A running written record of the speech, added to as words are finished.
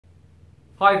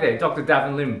Hi there, Dr.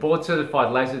 Davin Lim, board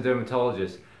certified laser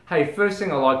dermatologist. Hey, first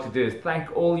thing I'd like to do is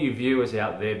thank all you viewers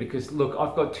out there because look,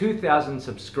 I've got 2,000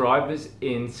 subscribers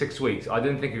in 6 weeks. I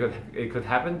didn't think it could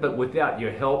happen, but without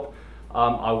your help,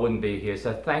 I wouldn't be here.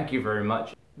 So thank you very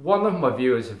much. One of my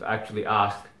viewers have actually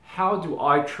asked, how do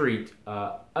I treat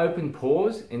open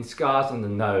pores and scars on the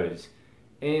nose?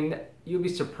 And you'll be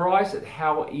surprised at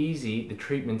how easy the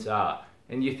treatments are.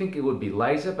 And you think it would be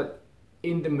laser, but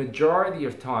in the majority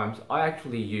of times, I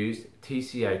actually use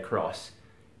TCA Cross.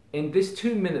 And this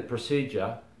 2-minute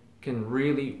procedure can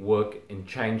really work and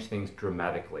change things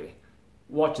dramatically.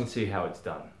 Watch and see how it's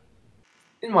done.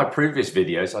 In my previous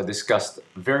videos, I discussed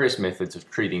various methods of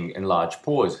treating enlarged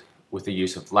pores with the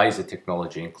use of laser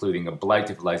technology, including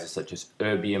ablative lasers such as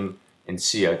erbium and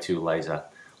CO2 laser.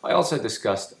 I also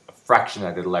discussed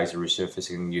fractionated laser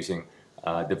resurfacing using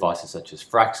devices such as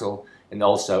fractional, and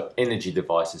also energy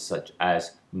devices such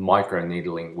as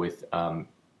microneedling with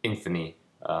Infini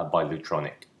by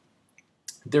Lutronic.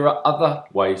 There are other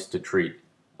ways to treat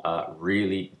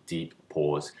really deep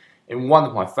pores, and one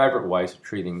of my favorite ways of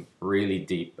treating really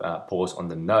deep pores on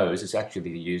the nose is actually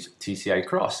to use TCA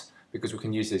Cross, because we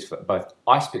can use this for both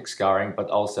ice pick scarring but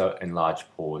also enlarged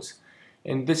pores.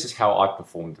 And this is how I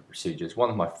perform the procedure. It's one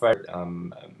of my favorite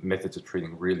methods of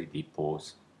treating really deep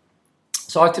pores.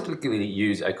 So I typically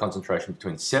use a concentration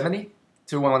between 70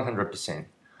 to 100%,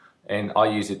 and I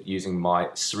use it using my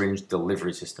syringe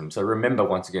delivery system. So remember,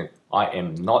 once again, I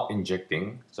am not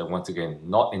injecting,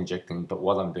 but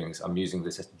what I'm doing is I'm using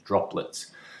this as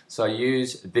droplets. So I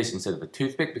use this instead of a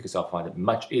toothpick because I find it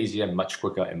much easier, much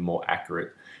quicker and more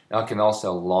accurate. And I can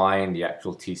also line the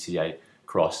actual TCA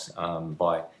Cross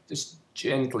by just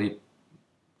gently,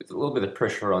 with a little bit of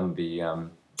pressure on the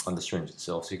syringe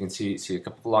itself. So you can see a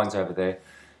couple of lines over there.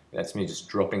 That's me just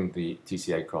dropping the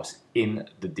TCA Cross in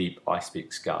the deep ice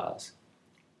pick scars.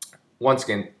 Once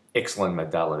again, excellent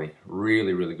modality,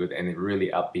 really good, and it really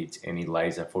outbeats any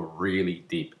laser for really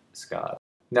deep scars.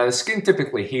 Now the skin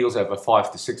typically heals over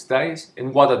 5 to 6 days,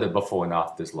 and what are the before and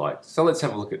afters like? So let's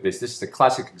have a look at this. This is a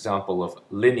classic example of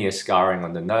linear scarring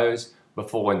on the nose,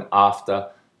 before and after,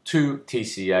 to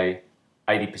TCA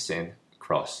 80%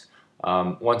 Cross.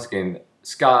 Once again,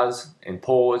 scars and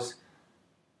pores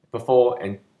before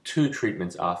and 2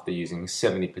 treatments after using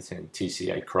 70%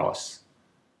 TCA Cross.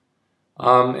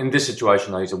 In this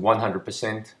situation, I use a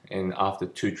 100%, and after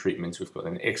 2 treatments, we've got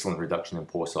an excellent reduction in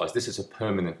pore size. This is a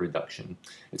permanent reduction.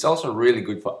 It's also really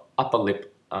good for upper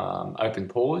lip open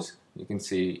pores. You can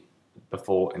see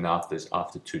before and afters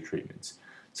after 2 treatments.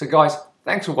 So guys,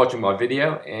 thanks for watching my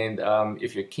video, and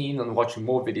if you're keen on watching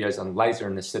more videos on laser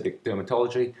and aesthetic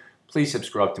dermatology, please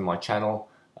subscribe to my channel,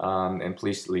 and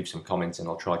please leave some comments and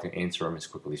I'll try to answer them as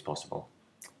quickly as possible.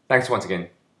 Thanks once again.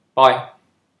 Bye.